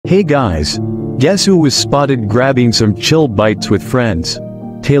Hey guys, guess who was spotted grabbing some chill bites with friends?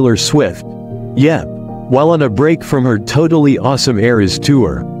 Taylor Swift. Yep, while on a break from her totally awesome Eras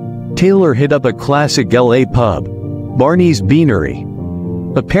tour, Taylor hit up a classic LA pub, Barney's Beanery.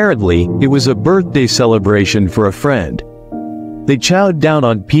 Apparently, it was a birthday celebration for a friend. They chowed down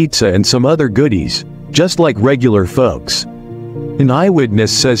on pizza and some other goodies, just like regular folks. An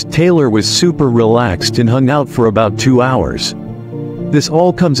eyewitness says Taylor was super relaxed and hung out for about 2 hours. This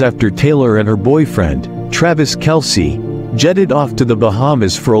all comes after Taylor and her boyfriend, Travis Kelce, jetted off to the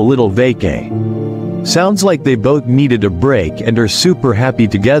Bahamas for a little vacay. Sounds like they both needed a break and are super happy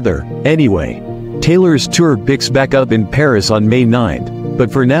together. Anyway, Taylor's tour picks back up in Paris on May 9th, but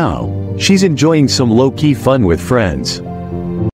for now, she's enjoying some low-key fun with friends.